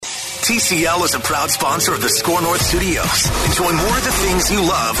TCL is a proud sponsor of the Score North Studios. Enjoy more of the things you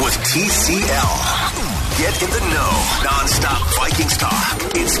love with TCL. Get in the know. Non-stop Vikings talk.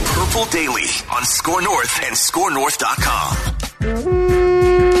 It's Purple Daily on Score North and ScoreNorth.com.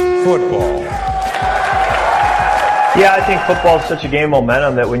 Football. Yeah, I think football is such a game of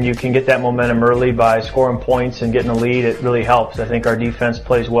momentum that when you can get that momentum early by scoring points and getting a lead, it really helps. I think our defense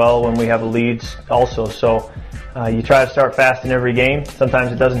plays well when we have a lead also. So you try to start fast in every game.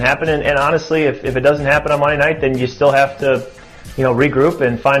 Sometimes it doesn't happen. And honestly, if it doesn't happen on Monday night, then you still have to, regroup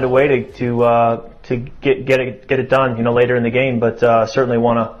and find a way to get it done, later in the game. But certainly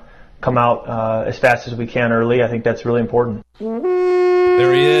want to come out as fast as we can early. I think that's really important.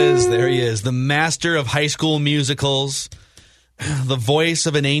 There he is, the master of high school musicals, the voice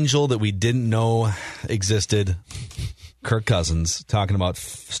of an angel that we didn't know existed. Kirk Cousins talking about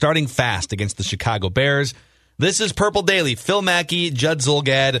starting fast against the Chicago Bears. This is Purple Daily. Phil Mackey, Judd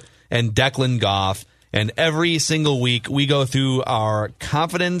Zulgad, and Declan Goff. And every single week we go through our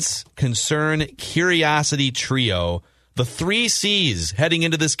confidence, concern, curiosity trio. The 3 C's heading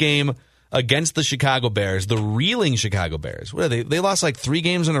into this game against the Chicago Bears, the reeling Chicago Bears. What are they? They lost like 3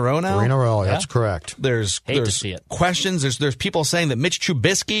 games in a row now? 3 in a row, that's correct. There's questions. There's people saying that Mitch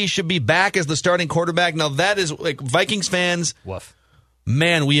Trubisky should be back as the starting quarterback. Now that is like Vikings fans. Woof.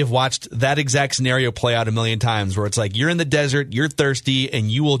 Man, we have watched that exact scenario play out a million times where it's like you're in the desert, you're thirsty, and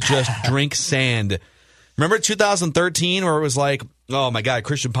you will just drink sand. Remember 2013 where it was like, oh my God,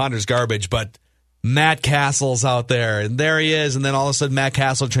 Christian Ponder's garbage, but Matt Castle's out there, and there he is, and then all of a sudden Matt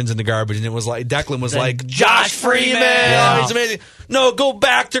Castle turns into garbage, and it was like Declan was like, Josh Freeman! Yeah. Oh, he's amazing. No, go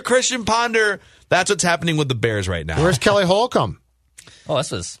back to Christian Ponder. That's what's happening with the Bears right now. Where's Kelly Holcomb? Oh, this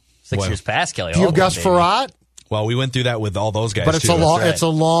was 6 years past Kelly Do you Holcomb. have Gus Frerotte? Well, we went through that with all those guys, but it's too. it's a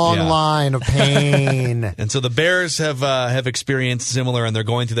long line of pain. And so the Bears have experienced similar, and they're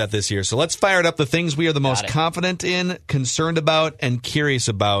going through that this year. So let's fire it up. The things we are the most confident in, concerned about, and curious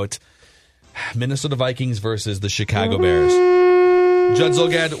about. Minnesota Vikings versus the Chicago Bears. Judd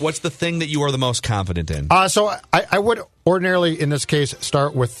Zulgad, what's the thing that you are the most confident in? So I would ordinarily, in this case,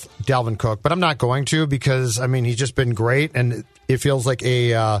 start with Dalvin Cook, but I'm not going to because, he's just been great, and it feels like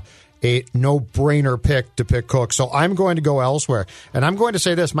a no-brainer pick to pick Cook. So I'm going to go elsewhere. And I'm going to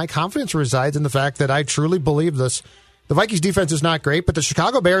say this. My confidence resides in the fact that I truly believe this. The Vikings defense is not great, but the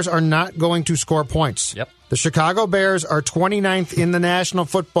Chicago Bears are not going to score points. Yep. The Chicago Bears are 29th in the National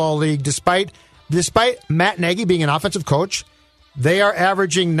Football League. Despite Matt Nagy being an offensive coach, they are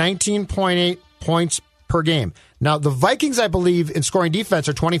averaging 19.8 points per game. Now, the Vikings, I believe, in scoring defense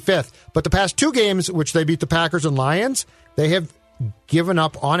are 25th, but the past 2 games, which they beat the Packers and Lions, they have given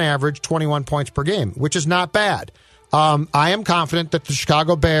up, on average, 21 points per game, which is not bad. I am confident that the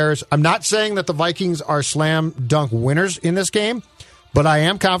Chicago Bears, I'm not saying that the Vikings are slam dunk winners in this game, but I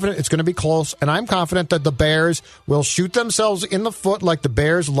am confident it's going to be close, and I'm confident that the Bears will shoot themselves in the foot like the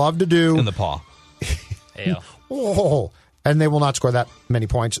Bears love to do. In the paw. Oh, and they will not score that many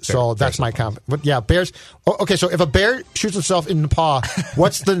points, so that's my confidence. But yeah, Bears. Okay, so if a bear shoots himself in the paw,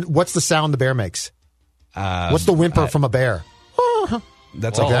 what's the sound the bear makes? What's the whimper from a bear?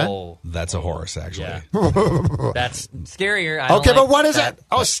 That's Whoa. That's a horse, actually. Yeah. That's scarier. Okay, but what is it?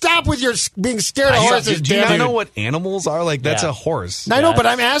 Oh, stop with your being scared of horses. Do you not know what animals are? Like, that's a horse. I know, but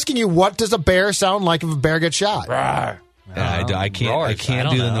I'm asking you, what does a bear sound like if a bear gets shot? I can't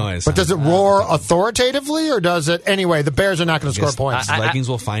do the noise. But does it roar authoritatively, or does it... Anyway, the Bears are not going to score points. The Vikings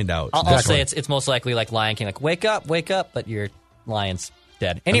will find out. I'll say it's most likely like Lion King, like, wake up, but your lion's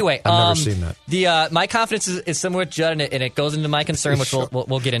dead. Anyway, I've never seen that. My confidence is similar to Judd, and it goes into my concern, which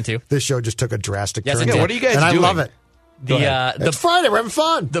we'll get into. This show just took a drastic turn. What are you guys doing? I love it. It's Friday. We're having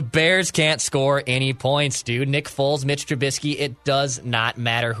fun. The Bears can't score any points, dude. Nick Foles, Mitch Trubisky, it does not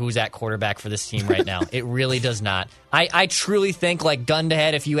matter who's at quarterback for this team right now. It really does not. I truly think, like, gun to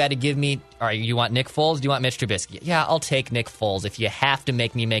head, if you had to give me, all right, you want Nick Foles? Do you want Mitch Trubisky? Yeah, I'll take Nick Foles if you have to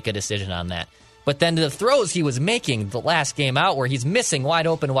make me make a decision on that. But then the throws he was making the last game out where he's missing wide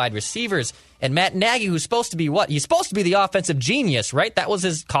open wide receivers. And Matt Nagy, who's supposed to be what? He's supposed to be the offensive genius, right? That was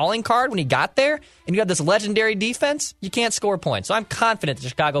his calling card when he got there. And you have this legendary defense. You can't score points. So I'm confident the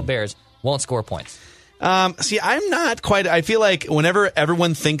Chicago Bears won't score points. See, I'm not quite. I feel like whenever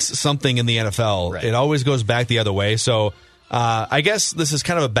everyone thinks something in the NFL, It always goes back the other way. So I guess this is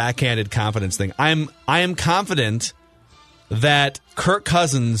kind of a backhanded confidence thing. I am confident that Kirk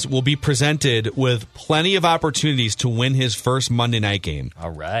Cousins will be presented with plenty of opportunities to win his first Monday night game. All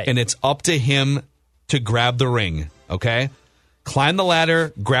right. And it's up to him to grab the ring, okay? Climb the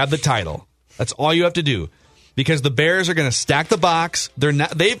ladder, grab the title. That's all you have to do. Because the Bears are going to stack the box.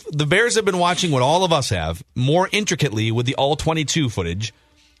 The Bears have been watching what all of us have, more intricately with the all-22 footage.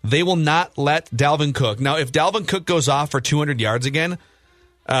 They will not let Dalvin Cook. Now, if Dalvin Cook goes off for 200 yards again,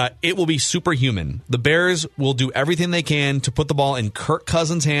 it will be superhuman. The Bears will do everything they can to put the ball in Kirk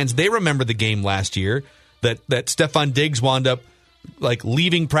Cousins' hands. They remember the game last year that Stephon Diggs wound up like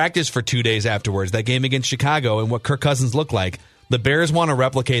leaving practice for 2 days afterwards, that game against Chicago, and what Kirk Cousins looked like. The Bears want to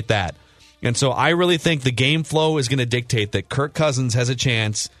replicate that. And so I really think the game flow is going to dictate that Kirk Cousins has a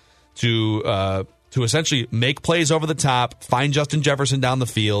chance to essentially make plays over the top, find Justin Jefferson down the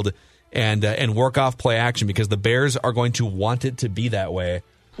field, and work off play action, because the Bears are going to want it to be that way.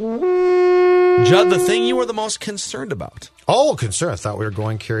 Judd, the thing you were the most concerned about. Oh, concern. I thought we were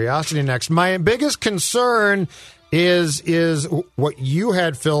going curiosity next. My biggest concern is what you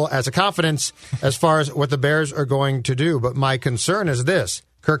had, Phil, as a confidence as far as what the Bears are going to do. But my concern is this,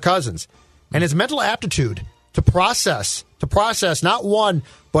 Kirk Cousins, and his mental aptitude to process not one,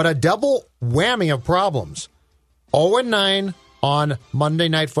 but a double whammy of problems. 0-9 on Monday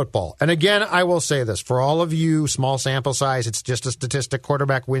Night Football. And again, I will say this, for all of you, small sample size, it's just a statistic.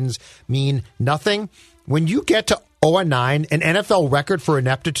 Quarterback wins mean nothing. When you get to 0-9, an NFL record for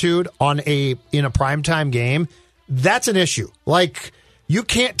ineptitude in a primetime game, that's an issue. Like, you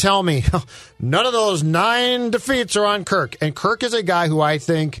can't tell me none of those 9 defeats are on Kirk. And Kirk is a guy who I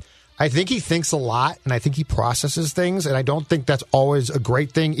think he thinks a lot, and I think he processes things, and I don't think that's always a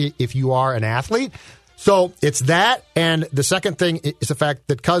great thing if you are an athlete. So it's that, and the second thing is the fact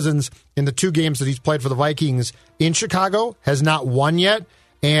that Cousins, in the 2 games that he's played for the Vikings in Chicago, has not won yet.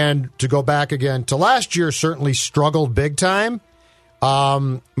 And to go back again to last year, certainly struggled big time.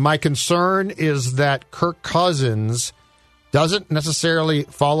 My concern is that Kirk Cousins doesn't necessarily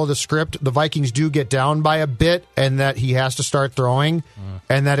follow the script. The Vikings do get down by a bit, and that he has to start throwing,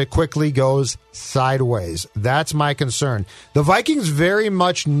 and that it quickly goes sideways. That's my concern. The Vikings very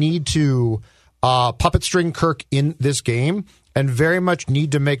much need to puppet string Kirk in this game, and very much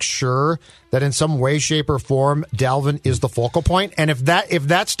need to make sure that in some way, shape, or form, Dalvin is the focal point. And if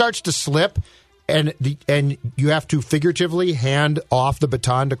that starts to slip, and you have to figuratively hand off the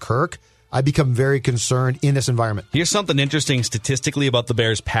baton to Kirk, I become very concerned in this environment. Here's something interesting statistically about the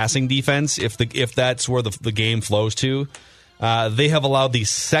Bears' passing defense. If that's where the game flows to, they have allowed the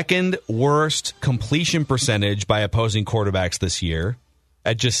second worst completion percentage by opposing quarterbacks this year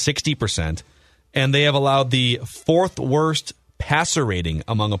at just 60%. And they have allowed the 4th worst passer rating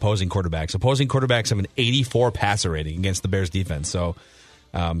among opposing quarterbacks. Opposing quarterbacks have an 84 passer rating against the Bears defense. So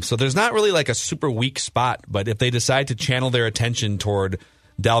there's not really like a super weak spot, but if they decide to channel their attention toward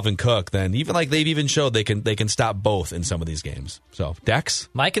Dalvin Cook, then even like they've even showed they can stop both in some of these games. So, Dex?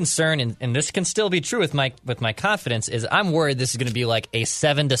 My concern, and this can still be true with my confidence, is I'm worried this is going to be like a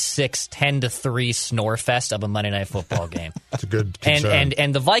 7-6, 10-3 snore fest of a Monday Night Football game. That's a good concern.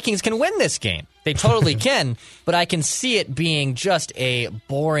 And the Vikings can win this game. They totally can, but I can see it being just a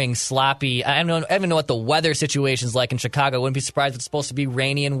boring, sloppy. I don't even know what the weather situation's like in Chicago. I wouldn't be surprised if it's supposed to be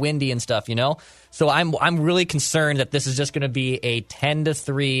rainy and windy and stuff, you know? So I'm really concerned that this is just going to be a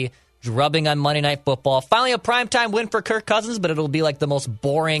 10-3 drubbing on Monday Night Football. Finally a primetime win for Kirk Cousins, but it'll be like the most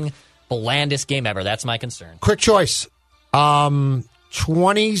boring, blandest game ever. That's my concern. Quick choice.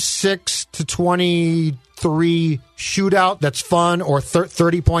 26-23 shootout that's fun, or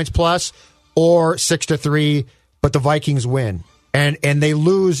 30 points plus, or 6-3, but the Vikings win. And they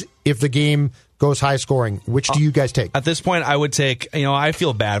lose if the game goes high scoring. Which do you guys take? At this point, I would take, I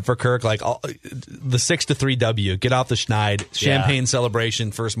feel bad for Kirk. Like the 6-3 W, get off the schneid, champagne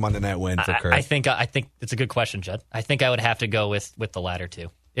celebration, first Monday night win for Kirk. I think it's a good question, Judd. I think I would have to go with the latter two.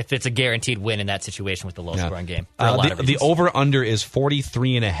 If it's a guaranteed win in that situation with the low-scoring game. The over-under is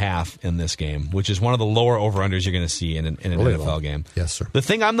 43.5 in this game, which is one of the lower over-unders you're going to see in an NFL game. Yes, sir. The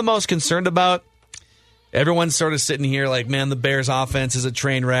thing I'm the most concerned about, everyone's sort of sitting here like, man, the Bears' offense is a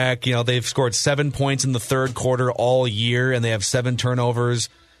train wreck. They've scored 7 points in the third quarter all year, and they have 7 turnovers,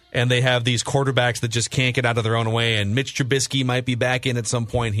 and they have these quarterbacks that just can't get out of their own way, and Mitch Trubisky might be back in at some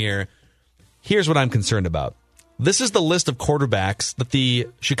point here. Here's what I'm concerned about. This is the list of quarterbacks that the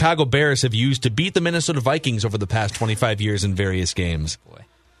Chicago Bears have used to beat the Minnesota Vikings over the past 25 years in various games. Boy.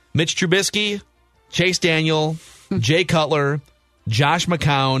 Mitch Trubisky, Chase Daniel, Jay Cutler, Josh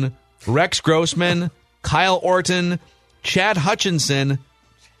McCown, Rex Grossman, Kyle Orton, Chad Hutchinson,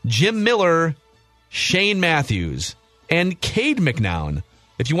 Jim Miller, Shane Matthews, and Cade McNown.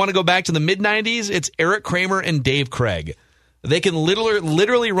 If you want to go back to the mid-90s, it's Eric Kramer and Dave Craig. They can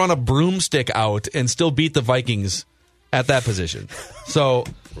literally run a broomstick out and still beat the Vikings at that position. So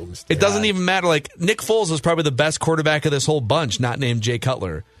it doesn't even matter. Like, Nick Foles is probably the best quarterback of this whole bunch, not named Jay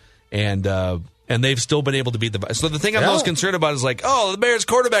Cutler. And they've still been able to beat the Vikings. So the thing I'm most concerned about is like, the Bears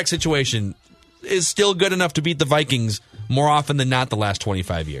quarterback situation. is still good enough to beat the Vikings more often than not the last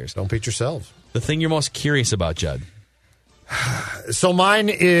 25 years. Don't beat yourselves. The thing you're most curious about, Judd. So mine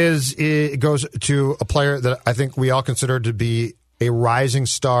it goes to a player that I think we all consider to be a rising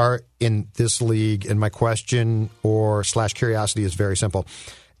star in this league. And my question / curiosity is very simple.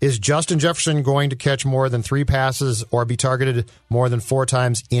 Is Justin Jefferson going to catch more than 3 passes or be targeted more than 4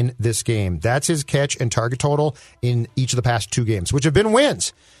 times in this game? That's his catch and target total in each of the past 2 games, which have been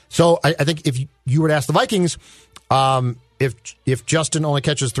wins. So I think if you were to ask the Vikings, if Justin only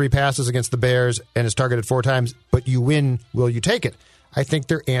catches 3 passes against the Bears and is targeted 4 times, but you win, will you take it? I think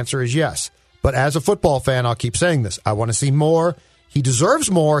their answer is yes. But as a football fan, I'll keep saying this. I want to see more. He deserves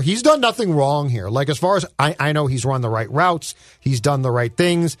more. He's done nothing wrong here. Like, as far as I know, he's run the right routes. He's done the right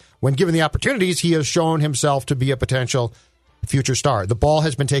things. When given the opportunities, he has shown himself to be a potential future star. The ball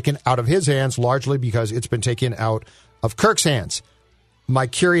has been taken out of his hands largely because it's been taken out of Kirk's hands. My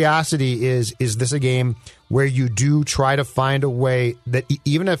curiosity is this a game where you do try to find a way that,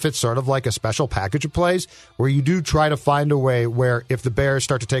 even if it's sort of like a special package of plays, where you do try to find a way where if the Bears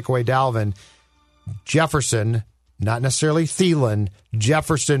start to take away Dalvin, Jefferson, not necessarily Thielen,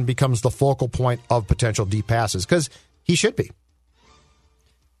 Jefferson becomes the focal point of potential deep passes, because he should be.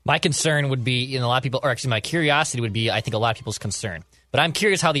 My concern would be, a lot of people, or actually my curiosity would be, I think a lot of people's concern. But I'm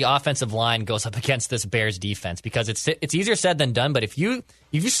curious how the offensive line goes up against this Bears defense, because it's easier said than done. But if you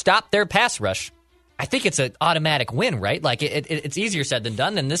stop their pass rush, I think it's an automatic win, right? Like it's easier said than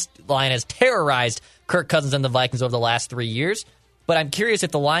done. And this line has terrorized Kirk Cousins and the Vikings over the last 3 years. But I'm curious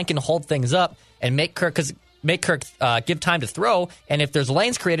if the line can hold things up and make Kirk give time to throw. And if there's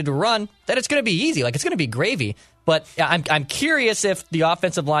lanes created to run, then it's going to be easy. Like, it's going to be gravy. But I'm curious if the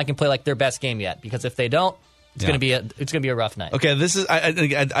offensive line can play like their best game yet, because if they don't, it's going to be a rough night. Okay, this is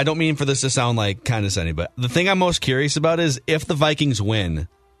I don't mean for this to sound like condescending, but the thing I'm most curious about is if the Vikings win,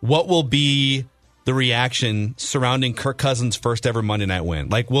 what will be the reaction surrounding Kirk Cousins' first ever Monday night win?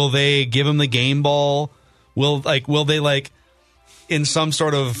 Like, will they give him the game ball? Will they in some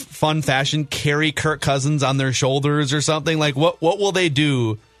sort of fun fashion carry Kirk Cousins on their shoulders or something? Like, what will they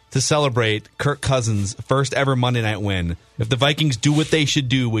do to celebrate Kirk Cousins' first ever Monday night win if the Vikings do what they should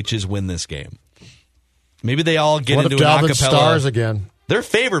do, which is win this game? Maybe they all get into an acapella. What if Dalvin stars again? They're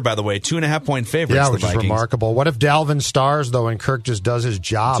favored, by the way, 2.5-point favorites. Yeah, the which Vikings. is remarkable. What if Dalvin stars, though, and Kirk just does his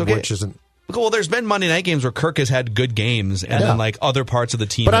job, which isn't... Well, there's been Monday night games where Kirk has had good games, and then other parts of the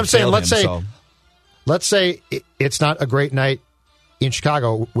team. But I'm saying, let's say it's not a great night in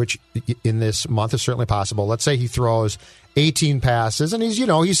Chicago, which in this month is certainly possible. Let's say he throws 18 passes, and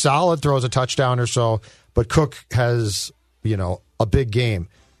he's solid, throws a touchdown or so, but Cook has a big game.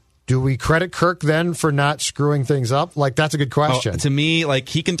 Do we credit Kirk then for not screwing things up? Like, that's a good question. To me,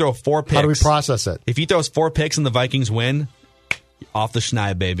 he can throw 4 picks. How do we process it? If he throws 4 picks and the Vikings win, off the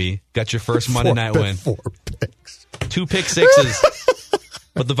schneid, baby. Got your first Monday night win. 4 picks. 2 pick sixes.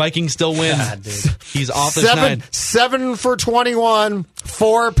 But the Vikings still win. God, dude. He's off the schneid. 7 for 21,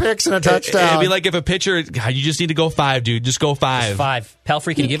 4 picks and a touchdown. It'd be like if a pitcher, you just need to go 5, dude. Just go 5. Just 5.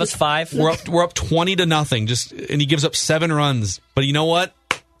 Pelfrey, can you give us 5? We're up 20-0. And he gives up 7 runs. But you know what?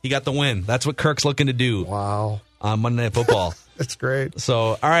 He got the win. That's what Kirk's looking to do. Wow. On Monday Night Football. That's great.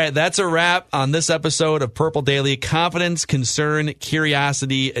 So, all right, that's a wrap on this episode of Purple Daily Confidence, Concern,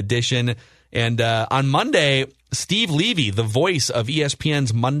 Curiosity Edition. And on Monday, Steve Levy, the voice of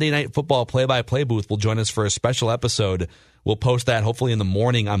ESPN's Monday Night Football play-by-play booth, will join us for a special episode. We'll post that hopefully in the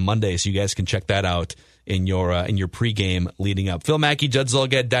morning on Monday, so you guys can check that out in your pregame leading up. Phil Mackey, Judd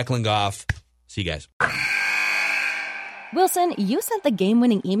Zolgad, Declan Goff. See you guys. Wilson, you sent the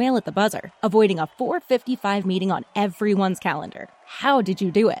game-winning email at the buzzer, avoiding a 4:55 meeting on everyone's calendar. How did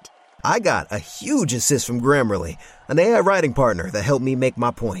you do it? I got a huge assist from Grammarly, an AI writing partner that helped me make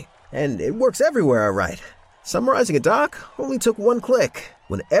my point. And it works everywhere I write. Summarizing a doc only took 1 click.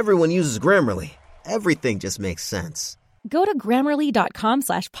 When everyone uses Grammarly, everything just makes sense. Go to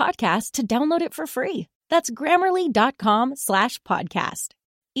Grammarly.com/podcast to download it for free. That's Grammarly.com/podcast.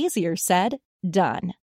 Easier said, done.